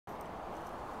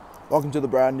Welcome to the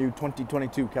brand new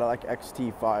 2022 Cadillac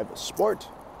XT5 Sport.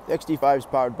 The XT5 is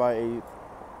powered by a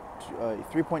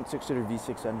 3.6-liter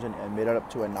V6 engine and made up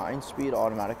to a 9-speed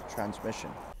automatic transmission.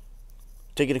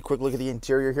 Taking a quick look at the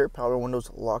interior here: power windows,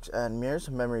 locks and mirrors,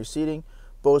 memory seating,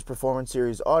 Bose Performance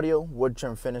Series audio, wood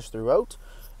trim finish throughout,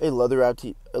 a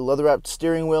leather-wrapped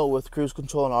steering wheel with cruise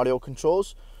control and audio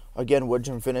controls. Again, wood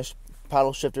trim finish,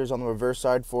 paddle shifters on the reverse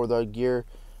side for the gear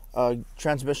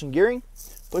transmission gearing.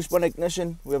 Push button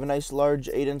ignition. We have a nice large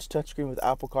 8-inch touchscreen with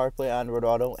Apple CarPlay, Android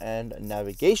Auto, and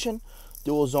navigation.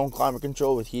 Dual zone climate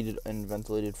control with heated and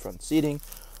ventilated front seating.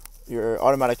 Your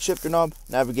automatic shifter knob,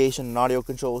 navigation and audio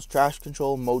controls, trash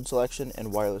control, mode selection,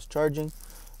 and wireless charging.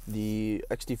 The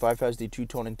XT5 has the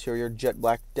two-tone interior, jet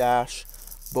black dash,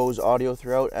 Bose audio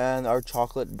throughout, and our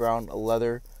chocolate brown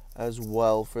leather as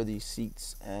well for the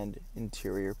seats and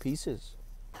interior pieces.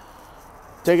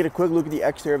 Taking a quick look at the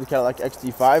exterior of the Cadillac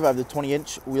XT5, I have the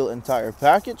 20-inch wheel and tire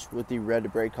package with the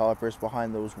red brake calipers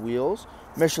behind those wheels.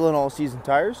 Michelin all-season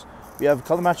tires. We have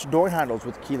color-matched door handles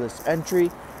with keyless entry,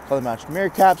 color-matched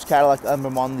mirror caps, Cadillac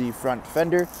emblem on the front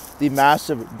fender, the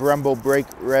massive Brembo brake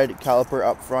red caliper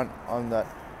up front on that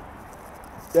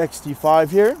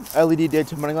XT5 here, LED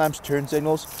daytime running lamps, turn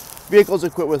signals. Vehicles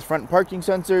equipped with front parking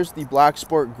sensors, the black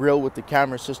sport grille with the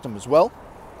camera system as well.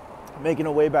 Making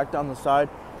our way back down the side,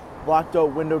 blacked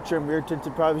out window trim, rear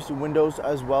tinted privacy windows,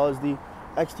 as well as the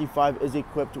XT5 is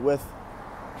equipped with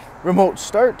remote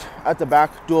start. At the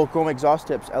back, dual chrome exhaust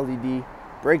tips, LED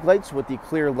brake lights with the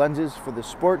clear lenses for the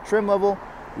sport trim level.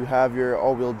 You have your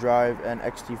all-wheel drive and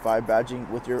XT5 badging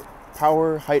with your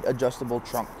power height adjustable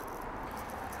trunk.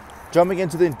 Jumping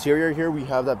into the interior here, we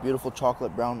have that beautiful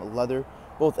chocolate brown leather.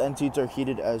 Both end seats are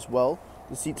heated as well.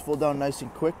 The seats fold down nice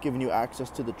and quick, giving you access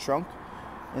to the trunk.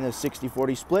 In a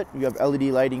 60-40 split, you have LED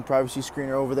lighting, privacy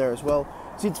screener over there as well.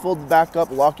 Seats folded back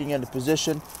up, locking into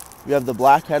position. You have the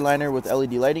black headliner with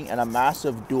LED lighting and a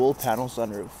massive dual panel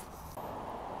sunroof.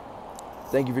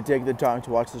 Thank you for taking the time to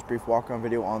watch this brief walk-around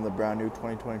video on the brand new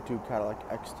 2022 Cadillac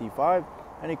XT5.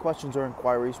 Any questions or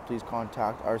inquiries, please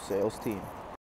contact our sales team.